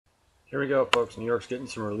Here we go, folks. New York's getting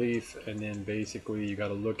some relief, and then basically you got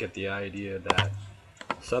to look at the idea that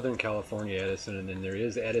Southern California Edison, and then there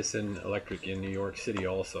is Edison Electric in New York City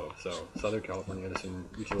also. So Southern California Edison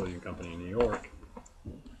Utility Company in New York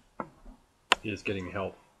is getting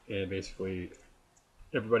help, and basically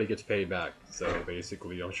everybody gets paid back. So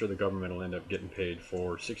basically, I'm sure the government will end up getting paid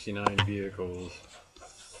for 69 vehicles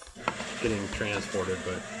getting transported,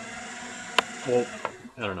 but well,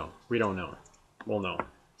 I don't know. We don't know. We'll know.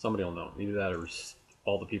 Somebody will know. Either that or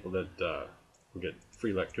all the people that will get free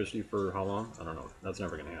electricity for how long? I don't know. That's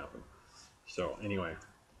never going to happen. So anyway,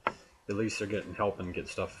 at least they're getting help and get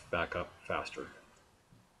stuff back up faster.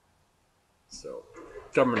 So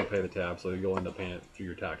government will pay the tab, so you'll end up paying it through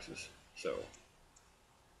your taxes. So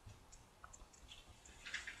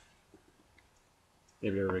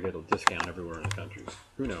maybe everybody get a discount everywhere in the country.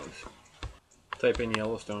 Who knows? Type in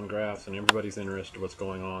Yellowstone graphs, and everybody's interested in what's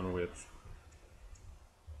going on with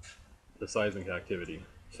the seismic activity.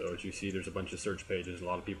 So as you see, there's a bunch of search pages. A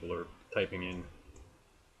lot of people are typing in,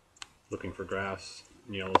 looking for graphs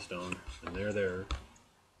in Yellowstone, and they're there.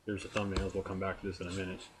 Here's the thumbnails. We'll come back to this in a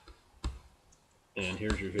minute. And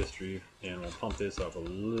here's your history, and we'll pump this up a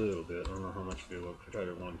little bit. I don't know how much we will. Try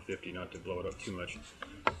to 150, not to blow it up too much.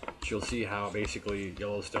 But you'll see how basically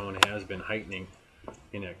Yellowstone has been heightening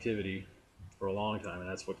in activity for a long time, and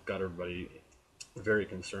that's what got everybody very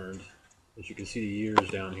concerned. As you can see, the years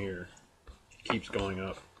down here, it keeps going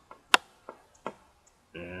up,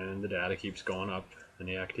 and the data keeps going up, and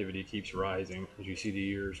the activity keeps rising as you see the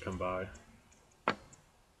years come by.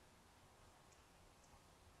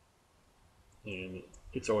 And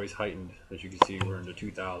it's always heightened. As you can see, we're into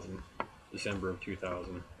 2000, December of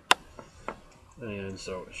 2000, and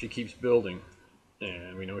so she keeps building,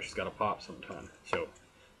 and we know she's got to pop sometime. So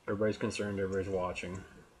everybody's concerned, everybody's watching.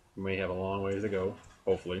 We may have a long ways to go,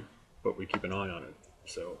 hopefully, but we keep an eye on it.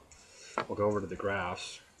 So we'll go over to the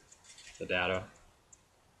graphs, the data,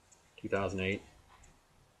 2008.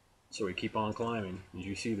 So we keep on climbing. As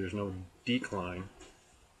you see, there's no decline.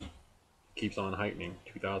 It keeps on heightening.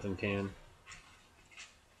 2010.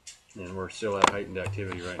 And we're still at heightened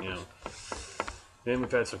activity right now. Then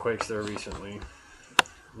we've had some quakes there recently.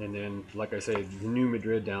 And then, like I say, the New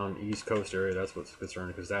Madrid down East Coast area, that's what's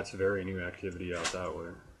concerned, because that's very new activity out that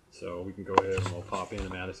way. So we can go ahead and we'll pop into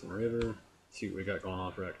Madison River, see what we got going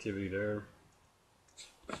on for activity there.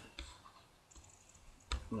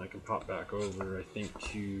 And I can pop back over, I think,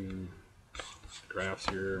 to the graphs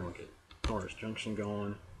here, and we'll get Norris Junction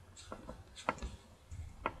going.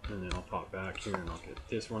 And then I'll pop back here and I'll get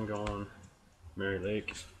this one going, Mary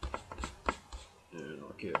Lake, and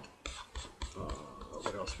I'll get,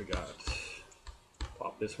 what else we got?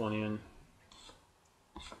 Pop this one in,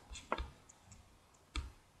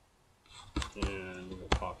 and we'll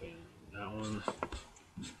pop in that one,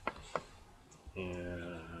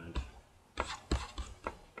 and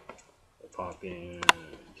we'll pop in,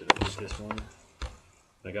 did I get this one?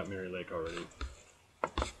 I got Mary Lake already.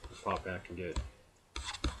 We'll pop back and get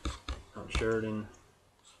Sheridan.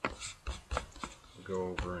 We'll go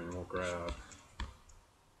over and we'll grab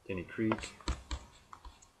Denny Creek,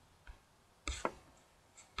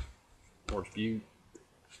 Morse Butte,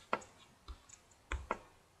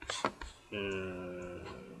 and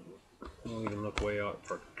we'll even look way out at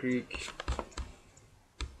Parker Creek.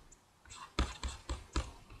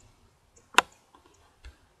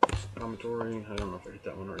 Promontory, I don't know if I hit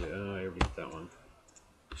that one already. I already hit that one.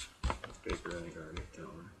 Baker, I think I already hit that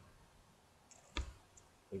one.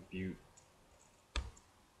 Big Butte,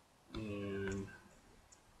 and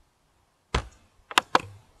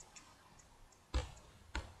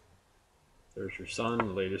there's your sun, the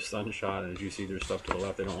latest sun shot, and as you see there's stuff to the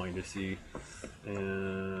left they don't want you to see,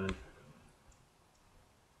 and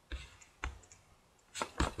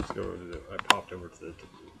let's go to I popped over to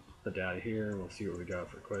the data here, and we'll see what we got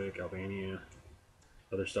for Kodiak, Albania.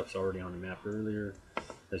 Other stuff's already on the map earlier.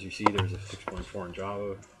 As you see, there's a 6.4 in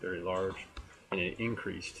Java, very large. And it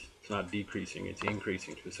increased. It's not decreasing, it's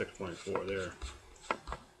increasing to a 6.4 there.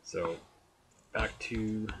 So back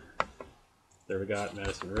to, there we got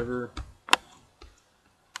Madison River.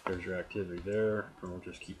 There's your activity there, and we'll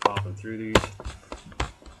just keep popping through these.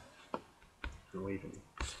 And we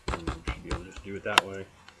should be able to just do it that way.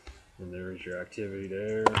 And there's your activity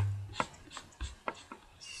there.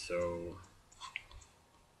 So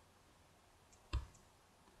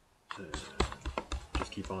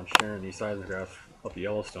just keep on sharing these seismographs up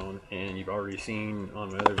Yellowstone, and you've already seen on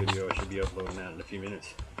my other video, I should be uploading that in a few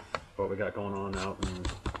minutes, what we got going on out in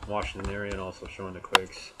Washington area, and also showing the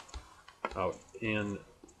quakes out in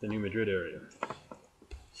the New Madrid area.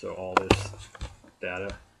 So all this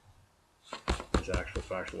data is actual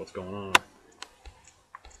factual what's going on.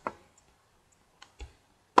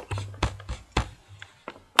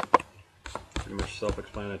 Pretty much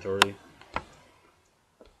self-explanatory.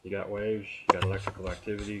 You got waves, you got electrical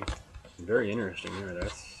activity. Very interesting here,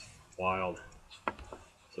 that's wild.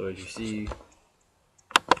 So as you see,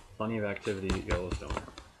 plenty of activity at Yellowstone.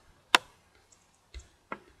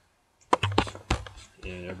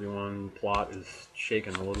 And every one plot is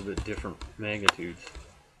shaken a little bit different magnitudes,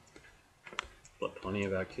 but plenty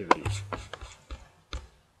of activity.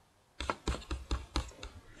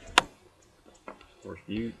 Horse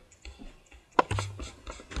Butte.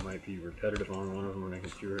 It might be repetitive on one of them when I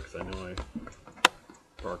get through it, because I know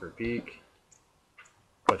Parker Peak,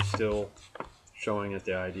 but still showing it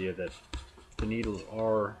the idea that the needles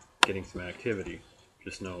are getting some activity,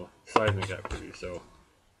 just no seismic activity. So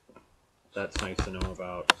that's nice to know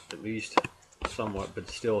about, at least somewhat, but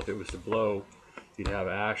still, if it was to blow, you'd have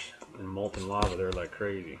ash and molten lava there like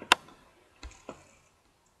crazy.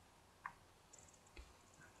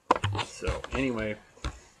 So anyway,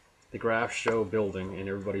 the graphs show building and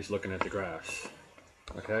everybody's looking at the graphs.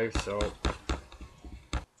 Okay, so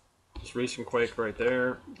this recent quake right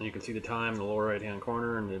there, and you can see the time in the lower right hand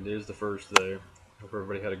corner, and it is the first day. Hope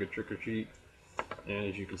everybody had a good trick or treat. And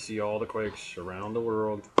as you can see, all the quakes around the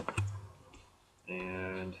world,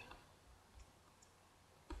 and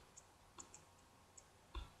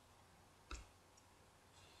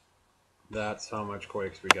that's how much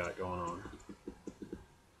quakes we got going on.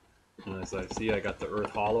 And as I see, I got the earth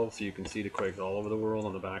hollow, so you can see the quakes all over the world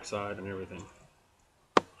on the backside and everything.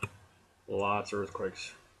 Lots of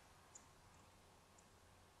earthquakes.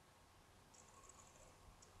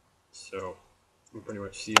 So you can pretty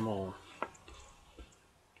much see them all.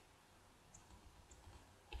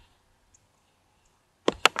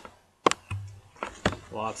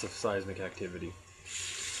 Lots of seismic activity.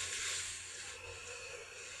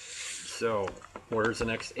 So where's the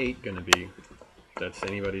next 8 going to be? That's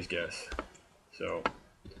anybody's guess. So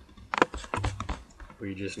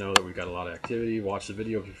we just know that we've got a lot of activity. Watch the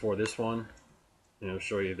video before this one, and it'll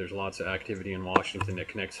show you there's lots of activity in Washington that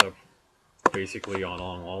connects up basically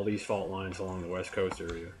along all these fault lines along the west coast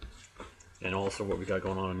area. And also what we got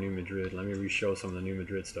going on in New Madrid. Let me re-show some of the New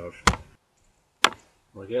Madrid stuff.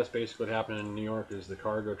 Well, I guess basically what happened in New York is the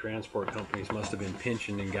cargo transport companies must have been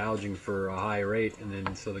pinching and gouging for a high rate, and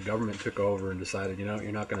then so the government took over and decided, you know,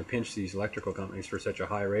 you're not going to pinch these electrical companies for such a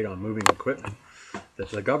high rate on moving equipment, that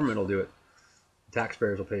the government will do it.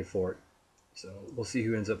 Taxpayers will pay for it. So we'll see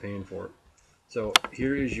who ends up paying for it. So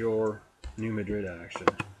here is your New Madrid action.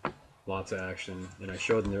 Lots of action, and I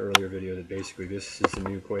showed in the earlier video that basically this is the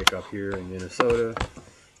new quake up here in Minnesota,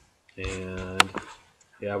 and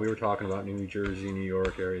yeah, we were talking about New Jersey, New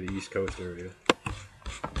York area, the East Coast area.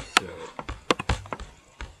 So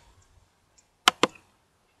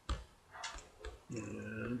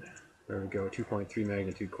and there we go, 2.3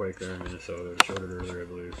 magnitude quake there in Minnesota. I showed it earlier, I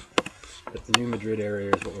believe. But the New Madrid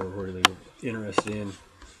area is what we're really interested in.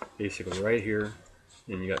 Basically right here,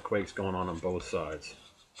 and you got quakes going on both sides.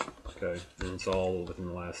 Okay, and it's all within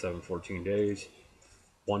the last 14 days.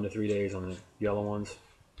 1 to 3 days on the yellow ones.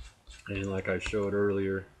 And like I showed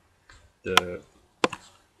earlier,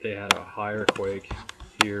 they had a higher quake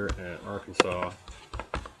here at Arkansas,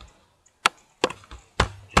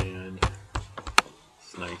 and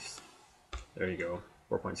it's nice. There you go,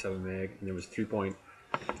 4.7 meg, and it was 3.8.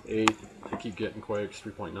 They keep getting quakes,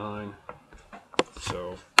 3.9.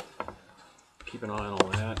 So keep an eye on all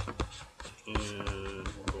that, and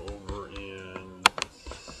we'll go over and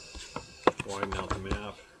widen out the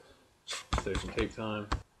map, save some tape time.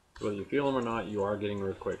 Whether you feel them or not, you are getting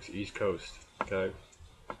earthquakes, East Coast. Okay,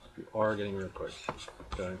 you are getting earthquakes.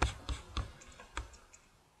 Okay,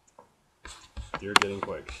 you're getting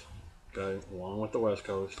quakes. Okay, along with the West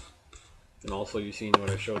Coast. And also, you've seen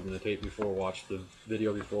what I showed in the tape before. Watch the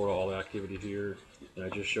video before, all the activity here, and I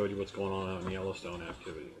just showed you what's going on out in Yellowstone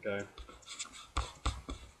activity. Okay.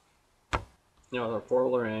 Now, with our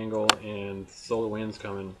polar angle and solar winds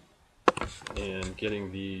coming and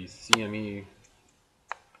getting the CME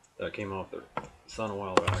that came off the sun a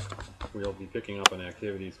while back, we'll be picking up on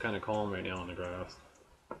activity. It's kind of calm right now on the graphs.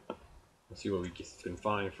 Let's see what we can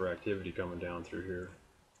find for activity coming down through here.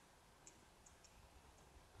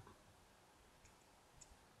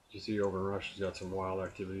 You see over in Russia's got some wild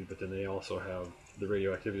activity, but then they also have the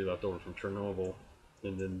radioactivity left over from Chernobyl,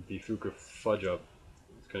 and then the Fuka fudge up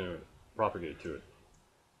is going to propagate to it.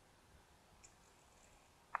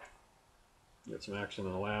 Got some action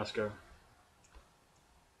in Alaska.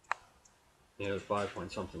 They had 5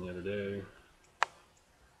 point something the other day.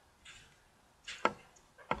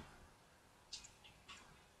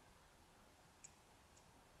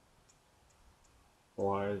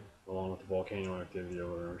 Why, along with the volcano activity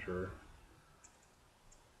over there, I'm sure.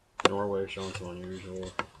 Norway showing some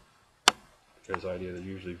unusual. His idea they're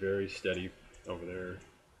usually very steady over there.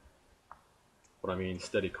 But I mean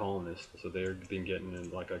steady calmness. So they've been getting,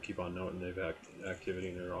 and like I keep on noting, they've had activity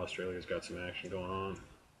there. Australia's got some action going on.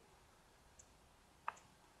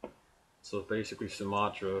 So basically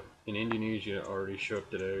Sumatra and Indonesia already shook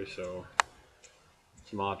today, so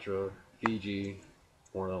Sumatra, Fiji,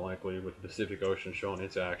 more than likely, with the Pacific Ocean showing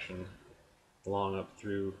its action along up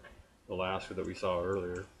through Alaska that we saw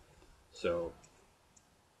earlier. So,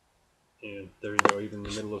 and there you go, even in the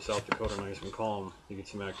middle of South Dakota, nice and calm. You get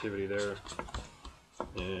some activity there.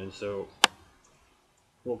 And so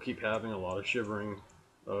we'll keep having a lot of shivering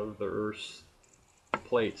of the Earth's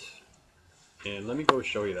plates. And let me go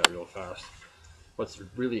show you that real fast. What's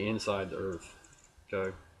really inside the Earth.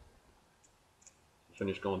 Okay.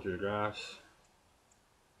 Finish going through the graphs.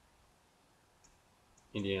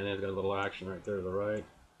 Indiana's got a little action right there to the right.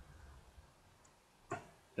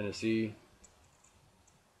 Tennessee.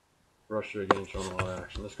 Russia again showing a lot of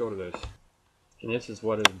action. Let's go to this. And this is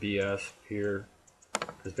what is BS here.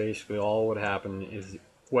 Because basically all what happened is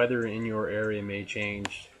weather in your area may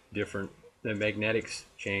change different. The magnetics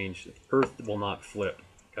change. Earth will not flip.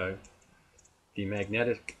 Okay. The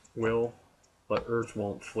magnetic will, but Earth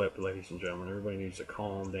won't flip, ladies and gentlemen. Everybody needs to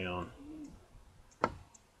calm down.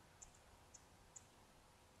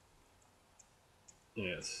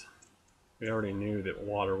 Yes. We already knew that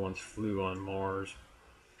water once flew on Mars.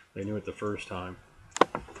 They knew it the first time.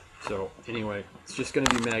 So anyway, it's just going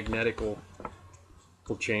to be magnetical.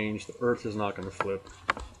 Will change. The Earth is not going to flip.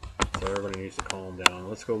 So everybody needs to calm down.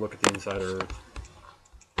 Let's go look at the inside of Earth.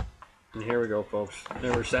 And here we go, folks.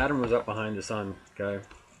 Remember, Saturn was up behind the Sun. Okay,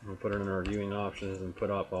 we'll put it in our viewing options and put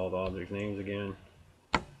up all the objects' names again.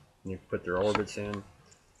 And you can put their orbits in.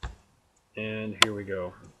 And here we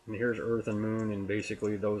go. And here's Earth and Moon, and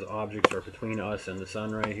basically those objects are between us and the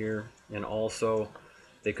Sun right here. And also,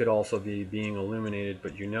 they could also be being illuminated,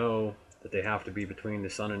 but you know that they have to be between the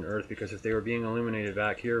Sun and Earth, because if they were being illuminated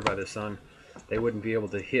back here by the Sun, they wouldn't be able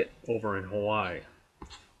to hit over in Hawaii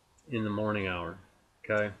in the morning hour,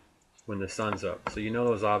 okay, when the Sun's up. So you know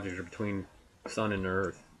those objects are between Sun and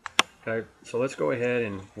Earth. Okay, so let's go ahead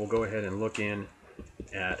and we'll go ahead and look in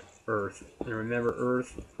at Earth. And remember,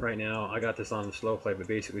 Earth right now, I got this on the slow play, but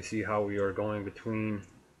basically see how we are going between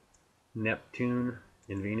Neptune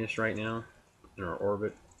and Venus right now in our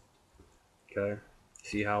orbit. Okay,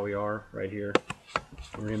 see how we are right here.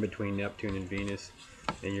 We're in between Neptune and Venus,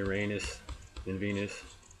 and Uranus and Venus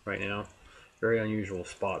right now. Very unusual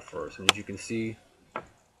spot for us. And as you can see,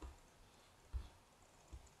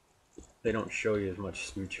 they don't show you as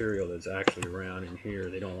much material that's actually around in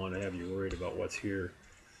here. They don't want to have you worried about what's here.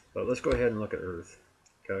 But let's go ahead and look at Earth.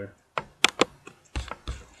 Okay.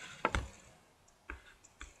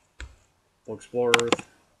 We'll explore Earth.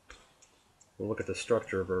 We'll look at the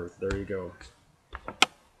structure of Earth. There you go.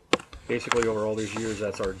 Basically, over all these years,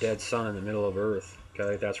 that's our dead sun in the middle of Earth.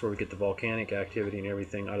 Okay, that's where we get the volcanic activity and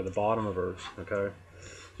everything out of the bottom of Earth. Okay,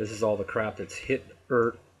 this is all the crap that's hit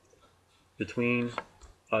Earth between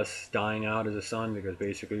us dying out as a sun, because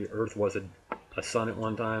basically Earth was a sun at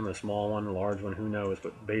one time, a small one, a large one, who knows,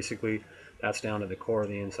 but basically that's down to the core of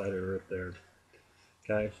the inside of Earth there.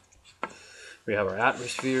 Okay, we have our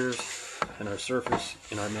atmospheres and our surface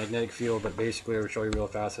and our magnetic field, but basically I will show you real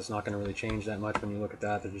fast, it's not going to really change that much when you look at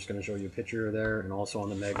that. They're just going to show you a picture there, and also on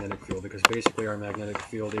the magnetic field, because basically our magnetic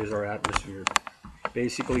field is our atmosphere.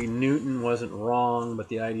 Basically Newton wasn't wrong, but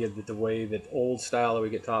the idea that the way that old style that we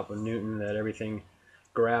get taught from Newton, that everything,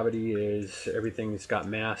 gravity is, everything that's got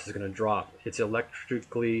mass is going to drop. It's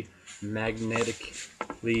electrically,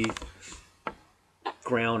 magnetically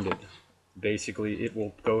grounded. Basically it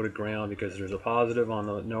will go to ground because there's a positive on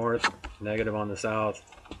the north, negative on the south.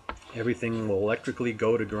 Everything will electrically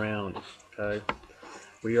go to ground. Okay,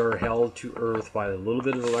 we are held to Earth by a little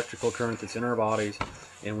bit of electrical current that's in our bodies,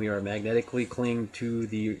 and we are magnetically clinged to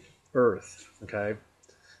the Earth. Okay,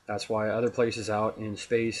 that's why other places out in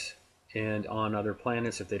space and on other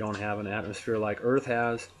planets, if they don't have an atmosphere like Earth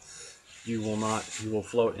has, you will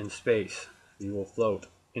float in space. You will float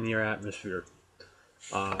in your atmosphere.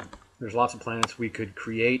 There's lots of planets we could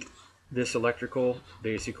create this electrical.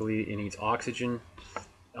 Basically, it needs oxygen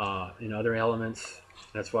and other elements.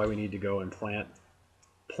 That's why we need to go and plant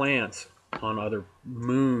plants on other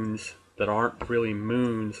moons that aren't really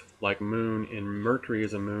moons, like Moon, and Mercury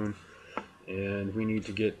is a moon. And we need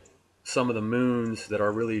to get some of the moons that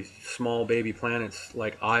are really small baby planets,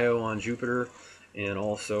 like Io on Jupiter, and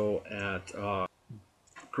also at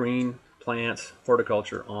green plants,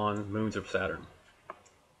 horticulture on moons of Saturn.